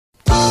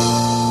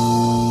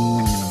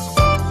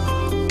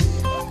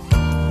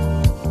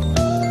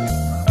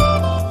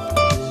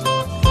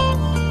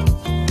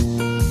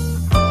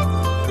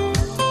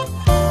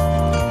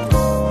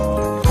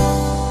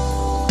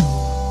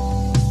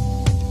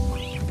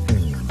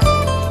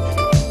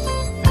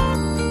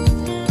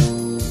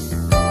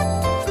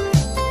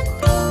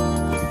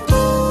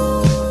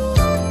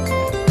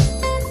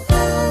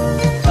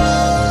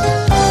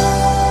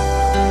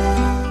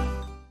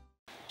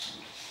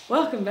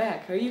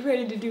back. Are you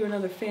ready to do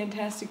another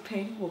fantastic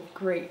painting? Well,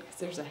 great, because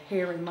there's a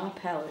hair in my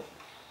palette.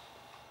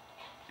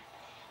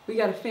 We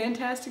got a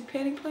fantastic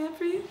painting plan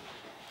for you,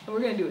 and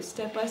we're going to do a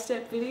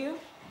step-by-step video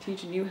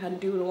teaching you how to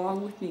do it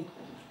along with me.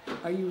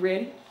 Are you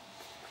ready?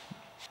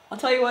 I'll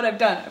tell you what I've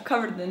done. I've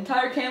covered the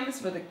entire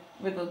canvas with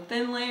a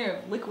thin layer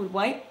of liquid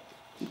white.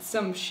 It's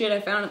some shit I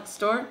found at the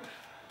store.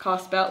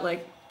 Cost about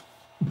like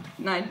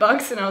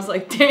 $9, and I was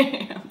like,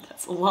 damn,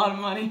 that's a lot of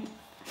money.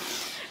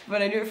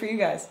 But I do it for you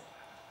guys.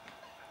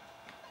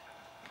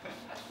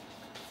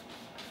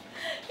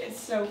 It's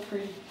so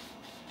pretty.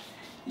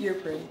 You're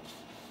pretty.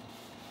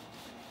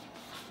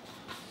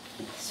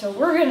 So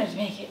we're gonna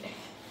make it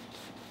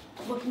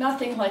look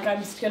nothing like I'm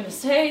just gonna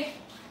say,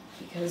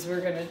 because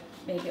we're gonna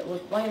make it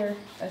look lighter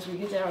as we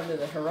get down to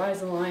the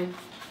horizon line.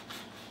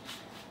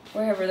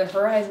 Wherever the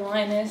horizon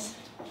line is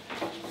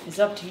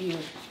up to you,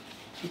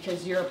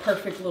 because you're a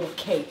perfect little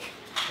cake.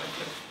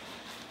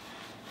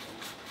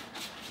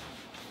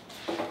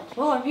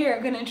 While I'm here,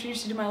 I'm gonna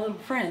introduce you to my little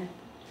friend.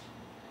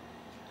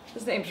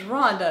 His name's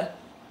Rhonda.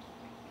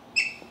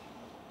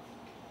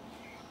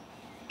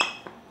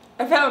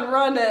 I found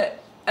Rhonda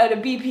at a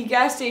BP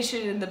gas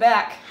station in the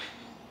back.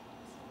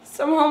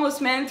 Some homeless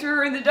man threw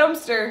her in the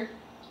dumpster.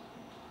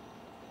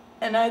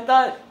 And I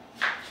thought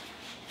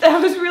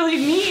that was really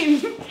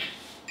mean.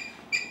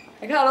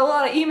 I got a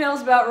lot of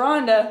emails about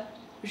Rhonda,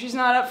 but she's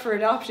not up for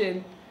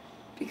adoption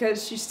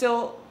because she's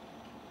still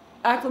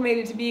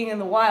acclimated to being in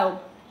the wild.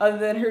 Other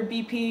than her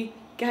BP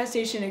gas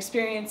station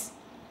experience,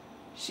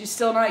 she's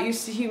still not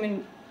used to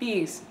human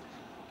beings.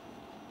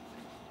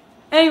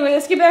 Anyway,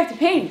 let's get back to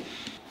painting.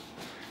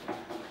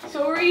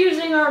 So we're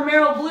using our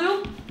Merrill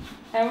Blue,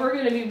 and we're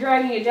going to be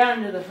dragging it down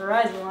into the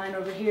horizon line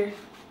over here,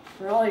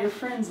 where all your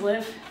friends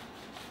live,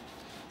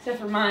 except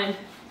for mine,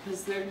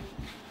 because they're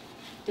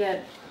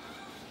dead.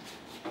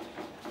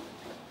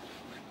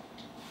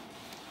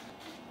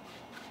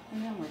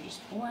 And then we're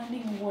just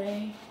blending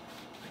away,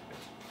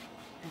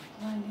 and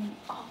blending.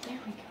 Oh, there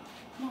we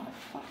go.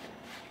 Motherfucker.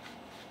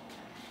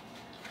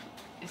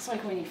 It's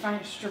like when you find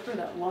a stripper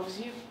that loves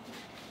you,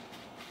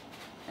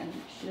 and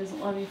she doesn't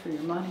love you for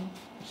your money,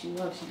 but she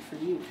loves you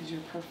for you because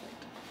you're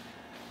perfect.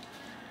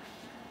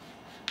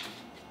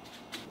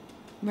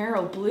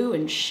 Merrill Blue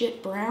and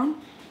shit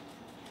brown,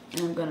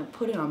 and I'm gonna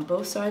put it on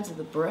both sides of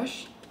the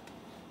brush,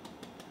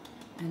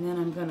 and then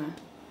I'm gonna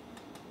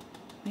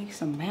make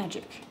some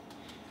magic,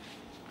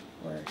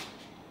 where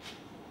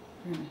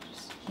we're gonna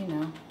just, you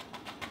know,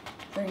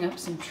 bring up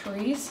some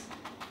trees.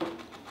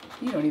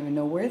 You don't even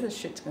know where this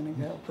shit's gonna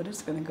go, but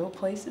it's gonna go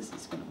places.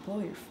 It's gonna blow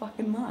your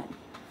fucking mind.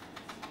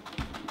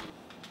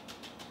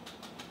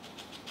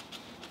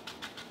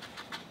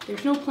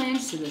 There's no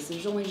plans to this.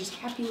 There's only just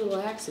happy little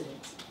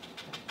accidents.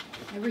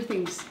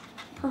 Everything's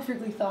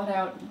perfectly thought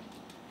out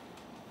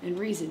and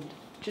reasoned.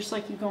 Just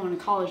like you going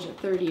to college at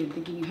 30 and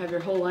thinking you have your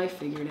whole life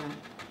figured out.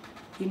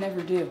 You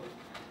never do.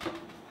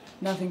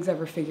 Nothing's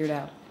ever figured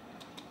out.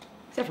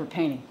 Except for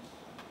painting.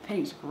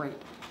 Painting's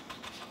great.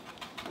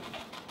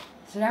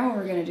 So now what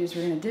we're going to do is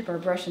we're going to dip our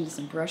brush into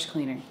some brush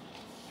cleaner,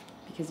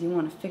 because you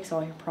want to fix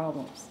all your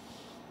problems.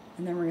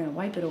 And then we're going to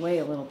wipe it away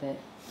a little bit.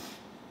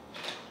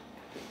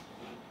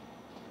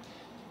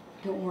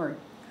 Don't worry,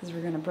 because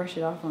we're going to brush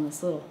it off on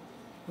this little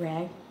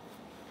rag, and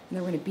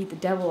then we're going to beat the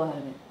devil out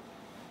of it.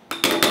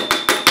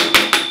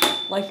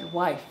 Like your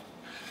wife.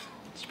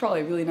 She's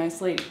probably a really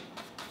nice lady.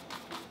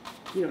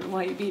 You don't know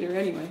why you beat her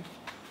anyway.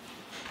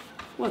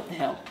 What the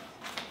hell?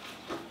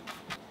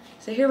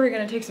 So here we're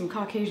going to take some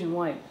Caucasian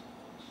white,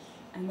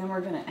 and then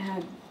we're going to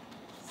add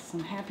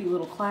some happy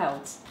little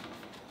clouds.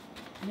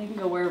 And they can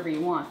go wherever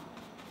you want,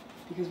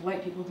 because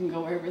white people can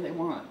go wherever they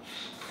want.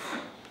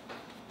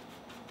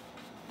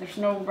 There's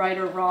no right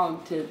or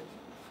wrong to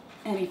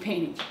any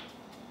painting,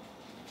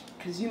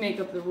 because you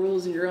make up the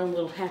rules in your own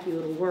little happy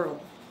little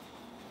world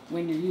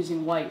when you're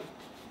using white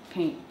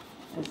paint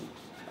as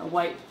a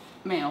white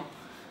male.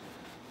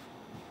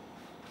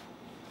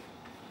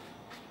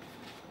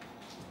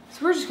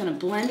 So we're just going to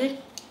blend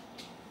it.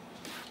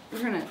 We're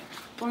going to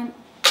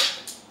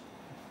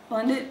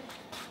blend it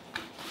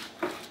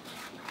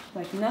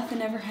like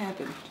nothing ever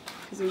happened,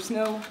 because there's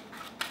no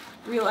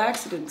real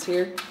accidents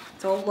here.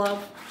 It's all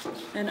love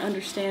and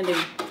understanding.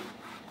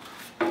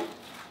 I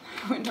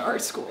went to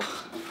art school.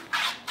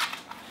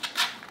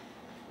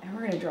 And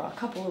we're going to draw a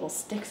couple little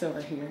sticks over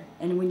here.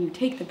 And when you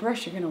take the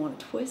brush, you're going to want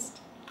to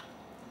twist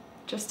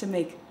just to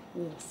make a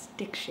little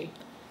stick shape.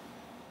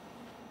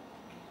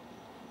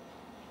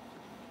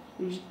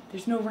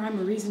 There's no rhyme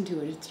or reason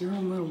to it. It's your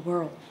own little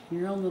world,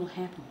 your own little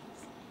happiness.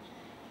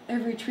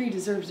 Every tree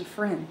deserves a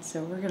friend,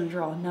 so we're going to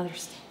draw another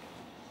stick.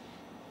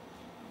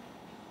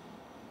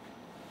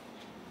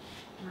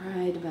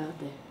 Right about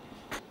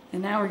there.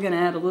 And now we're going to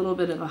add a little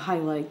bit of a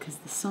highlight, because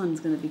the sun's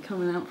going to be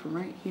coming out from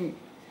right here.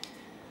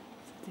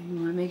 So you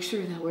want to make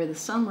sure that where the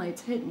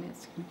sunlight's hitting,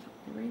 it's going to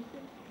come right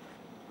there.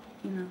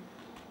 You know,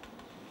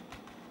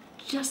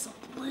 just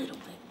a little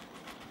bit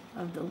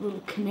of the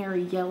little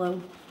canary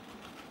yellow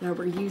that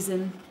we're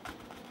using.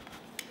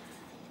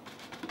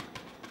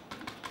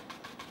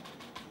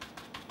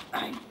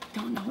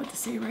 don't know what to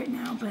say right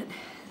now, but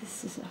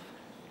this is a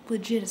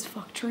legit as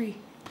fuck tree.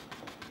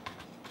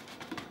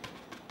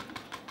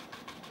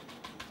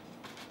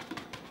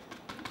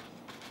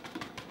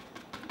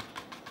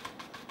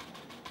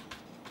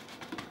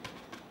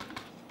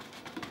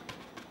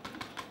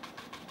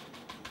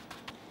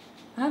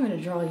 I'm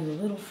gonna draw you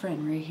a little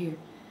friend right here.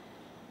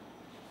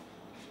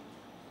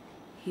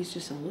 He's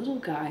just a little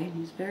guy and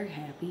he's very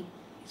happy.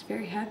 He's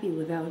very happy to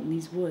live out in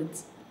these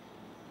woods.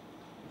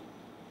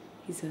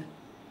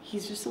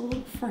 He's just a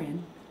little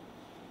friend.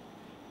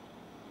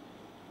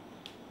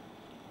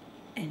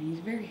 And he's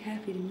very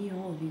happy to meet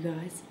all of you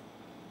guys.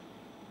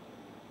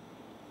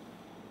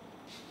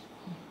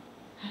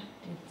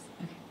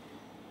 Okay.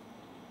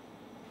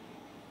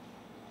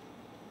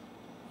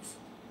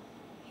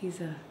 He's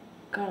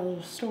got a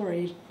little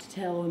story to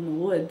tell in the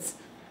woods.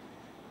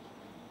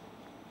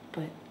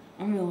 But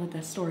I'm gonna let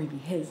that story be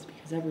his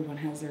because everyone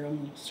has their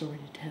own little story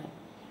to tell.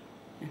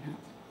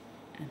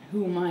 And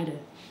who am I to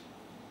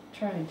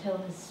try and tell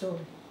his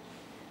story?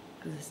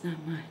 Because it's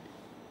not mine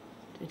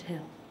to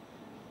tell.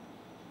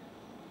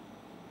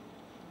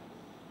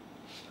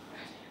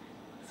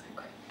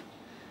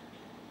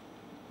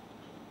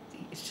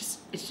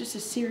 It's just a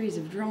series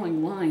of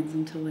drawing lines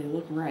until they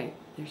look right.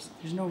 There's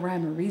no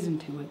rhyme or reason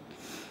to it.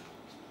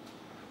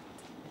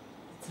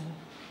 It's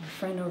my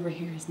friend over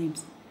here. His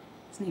name's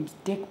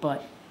Dick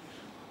Butt.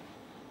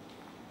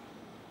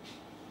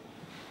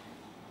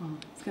 Well,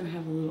 it's gonna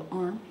have a little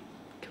arm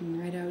coming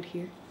right out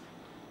here.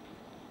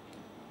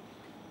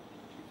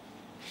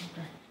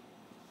 Okay.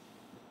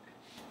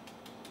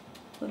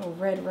 Little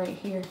red right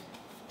here.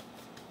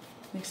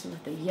 Mix it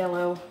with the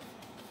yellow.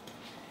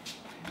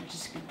 I'm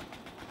just gonna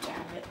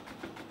dab it.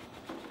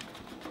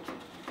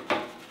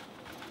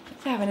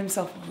 He's having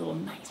himself a little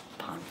nice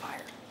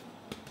bonfire.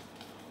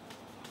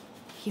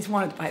 He's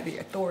wanted by the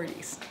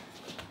authorities.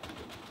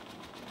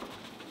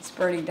 He's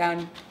burning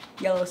down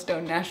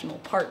Yellowstone National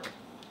Park.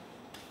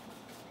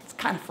 It's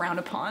kind of frowned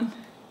upon.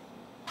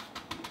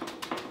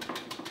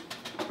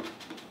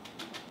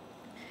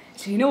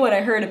 So you know what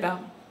I heard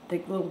about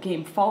the little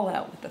game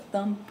Fallout with the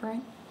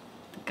thumbprint?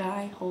 The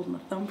guy holding the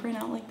thumbprint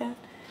out like that?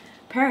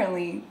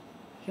 Apparently,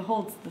 he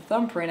holds the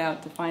thumbprint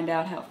out to find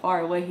out how far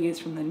away he is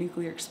from the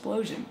nuclear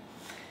explosion,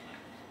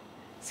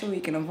 so he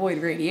can avoid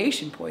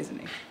radiation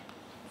poisoning.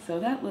 So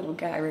that little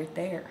guy right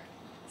there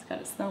has got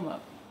his thumb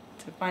up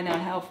to find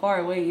out how far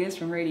away he is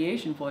from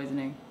radiation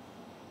poisoning.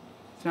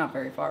 It's not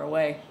very far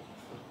away.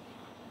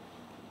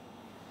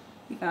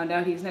 He found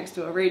out he's next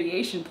to a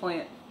radiation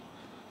plant.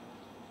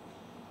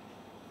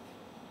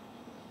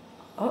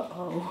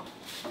 Uh-oh.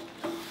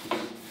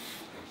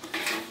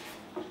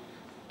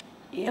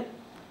 Yep.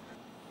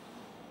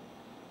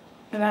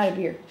 I'm out of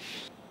beer.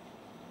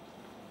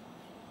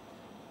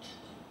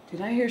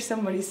 Did I hear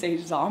somebody say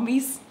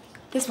zombies?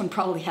 This one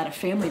probably had a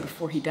family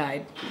before he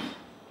died.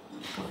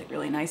 Probably a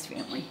really nice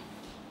family.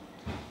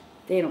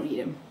 They don't eat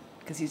him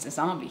because he's a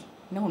zombie.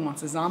 No one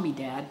wants a zombie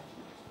dad.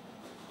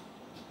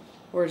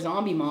 Or a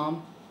zombie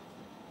mom.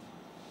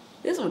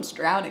 This one's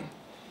drowning.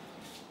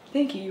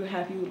 Thank you, you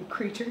happy little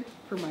creature,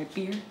 for my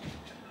beer.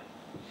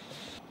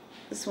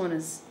 This one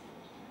is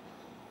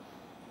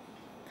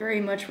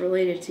very much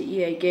related to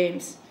EA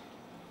games.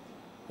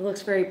 It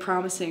looks very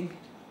promising,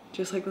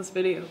 just like this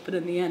video, but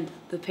in the end,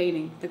 the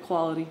painting, the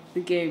quality,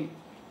 the game,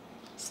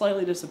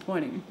 slightly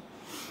disappointing.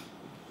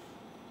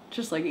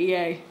 Just like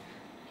EA.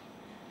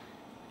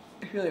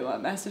 I really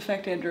want Mass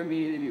Effect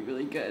Andromeda to be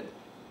really good.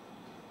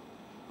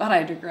 But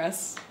I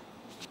digress.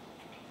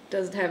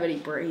 Doesn't have any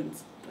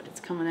brains, but it's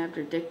coming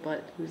after Dick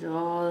Butt, who's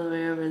all the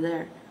way over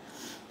there.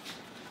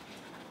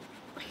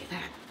 Look at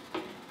that.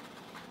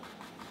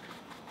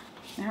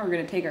 Now we're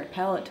gonna take our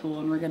palette tool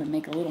and we're gonna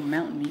make a little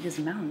mountain because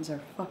mountains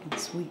are fucking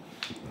sweet.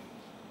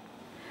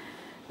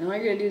 Now all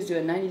you're gonna do is do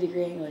a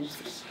 90-degree angle and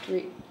just go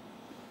straight.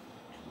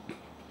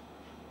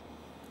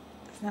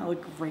 Doesn't that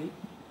look great?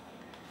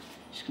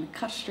 Just gonna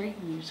cut straight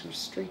and you just go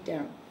straight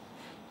down.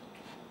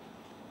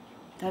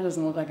 That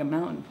doesn't look like a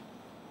mountain.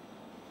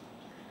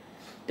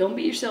 Don't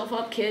beat yourself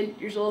up, kid.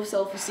 Your low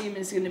self-esteem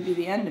is gonna be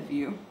the end of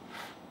you.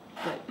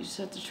 But you just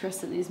have to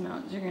trust that these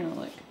mountains are gonna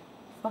look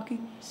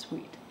fucking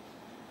sweet.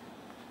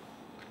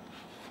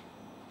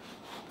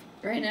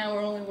 Right now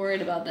we're only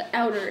worried about the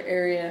outer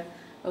area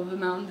of the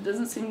mountain that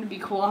doesn't seem to be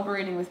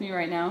cooperating with me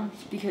right now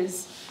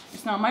because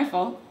it's not my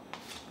fault.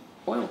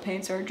 Oil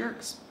paints are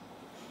jerks.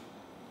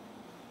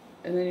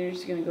 And then you're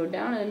just gonna go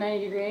down at a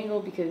 90-degree angle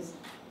because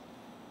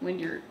when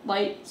your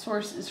light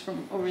source is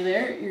from over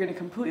there, you're gonna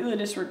completely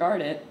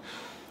disregard it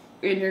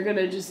and you're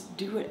gonna just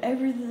do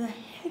whatever the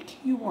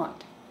heck you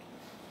want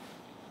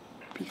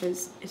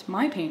because it's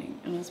my painting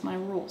and it's my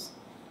rules.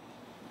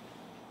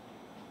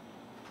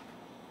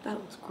 That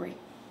looks great.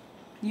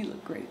 You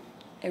look great.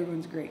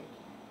 Everyone's great.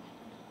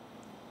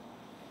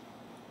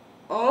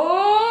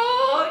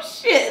 Oh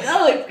shit,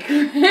 that looks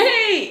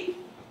great!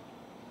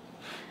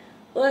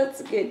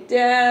 Let's get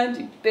down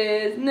to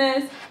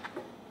business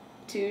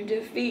to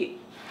defeat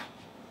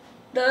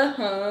the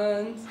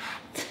Huns.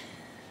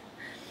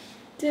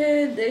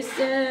 Did they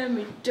send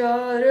me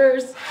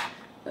daughters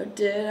Or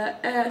did I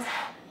ask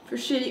for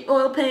shitty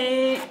oil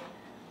paint?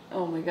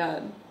 Oh my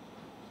god.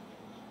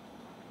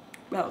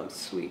 That looks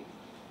sweet.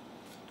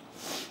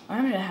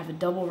 I'm gonna have a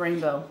double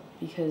rainbow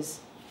because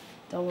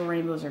double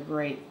rainbows are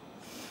great.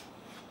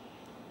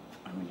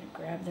 I'm gonna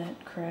grab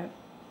that crap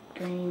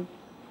green.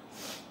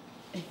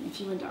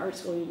 If you went to art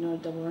school, you'd know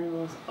what double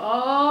rainbows.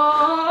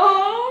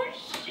 Oh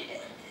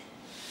shit!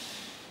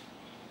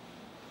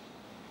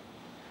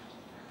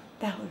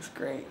 That looks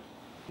great.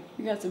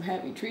 We got some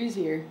happy trees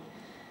here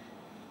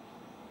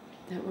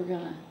that we're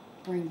gonna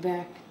bring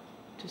back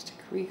just to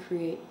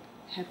recreate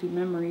happy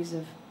memories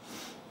of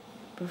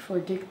before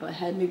Dick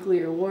had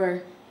nuclear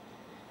war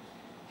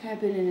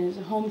happen in his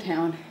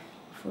hometown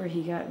before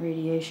he got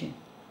radiation.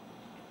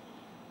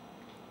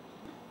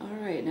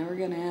 Alright, now we're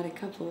gonna add a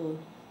couple of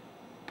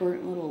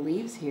burnt little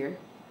leaves here,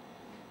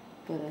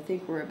 but I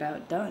think we're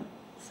about done.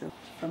 So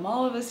from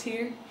all of us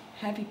here,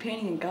 happy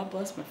painting and God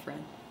bless, my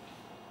friend.